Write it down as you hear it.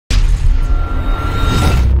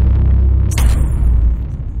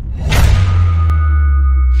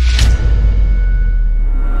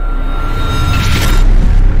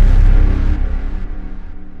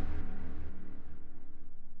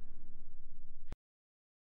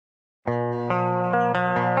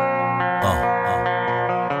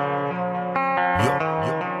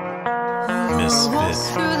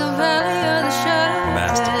Mizphit.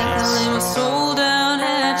 Masterpiece. Lay my soul down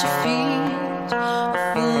at your feet. A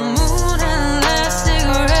full moon and the last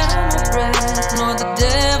cigarette on my breath. Know the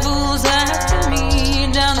devil's after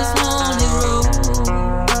me down this lonely road.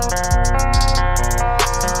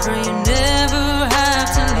 I pray you never have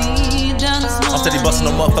to lead down this lonely road. I'm steady busting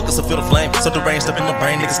on motherfuckers to feel the flame. So deranged up in the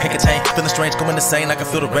brain, niggas can't contain. Feeling strange, going insane, I can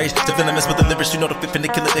feel the rage. The venomous with the lyrics, you know the fit finna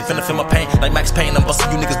kill it, they finna feel my pain. Like Max Payne, I'm busting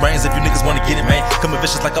you niggas' brains if you niggas wanna get it, man. Coming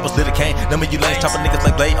vicious like I was Little Kane. None of you lame, chopping niggas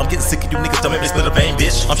like Blade. I'm getting sick of you niggas, don't make me split a vein,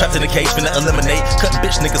 bitch. I'm trapped in a cage, finna eliminate. Cutting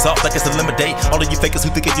bitch niggas off like it's a lemonade. All of you fakers who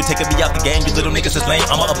think if you taking me out the game, you little niggas is lame,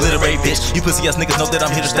 I'ma obliterate, bitch. You pussy ass niggas know that I'm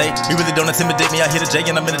here to stay. You really don't intimidate me, I hit a J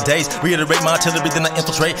and I'm in a daze. Reiterate my artillery, then I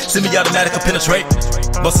infiltrate. Semi-automatic, I penetrate.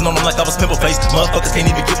 Bustin' on them like I was pimple face. Motherfuckers can't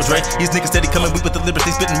even get with Drae. These niggas steady coming weak with the lyrics,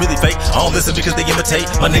 they spittin' really fake. I don't listen because they imitate,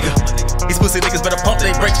 my nigga. These pussy niggas better pump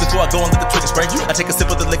they brakes before I go and let the trigger spray. I take a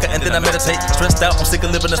sip of the liquor and then I meditate. Stressed out, I'm sick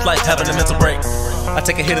of living this life, having a mental break. I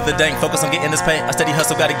take a hit of the dank, focus on getting this pay. I steady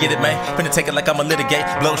hustle, gotta get it, man. Finna take it like I'm a litigate.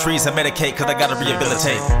 Blow trees and medicate, cause I gotta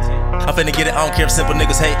rehabilitate. I'm finna get it, I don't care if simple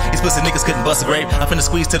niggas hate. These pussy niggas couldn't bust a grave. I'm finna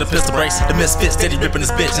squeeze to the pistol brace. The Mizphit steady ripping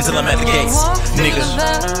this bitch until I'm at the gates. Nigga.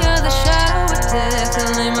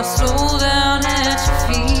 Lay my soul down at your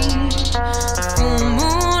feet. A full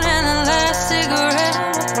moon and the last cigarette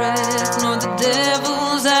on my breath. Know the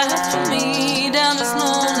devil's after me down this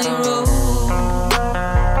lonely road.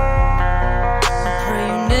 I pray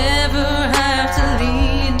you never have to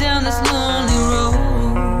lead down this lonely road.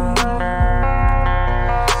 I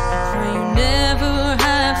pray you never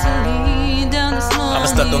have to lead down this lonely road. I've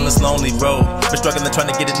been stuck on this lonely road. Been struggling trying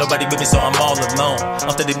to get it, nobody with me, so I'm all alone.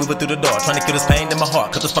 I'm steady moving through the door, trying to kill this pain in my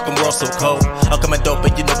heart, cause this fucking world's so cold. I'm coming dope,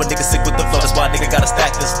 but you know a nigga sick with the flow. That's why a nigga gotta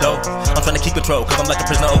stack this dope. I'm trying to keep control, cause I'm like a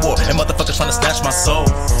prisoner of war, and motherfuckers trying to snatch my soul.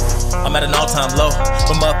 I'm at an all-time low,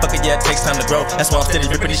 but motherfucker, yeah, it takes time to grow. That's why I'm steady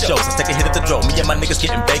ripping these shows. I take a hit at the dro. Me and my niggas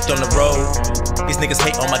getting baked on the road. These niggas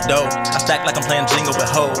hate on my dough. I stack like I'm playing jingle with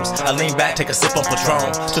hoes. I lean back, take a sip on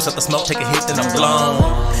Patron. Twist up the smoke, take a hit, then I'm blown.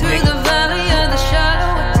 Through the valley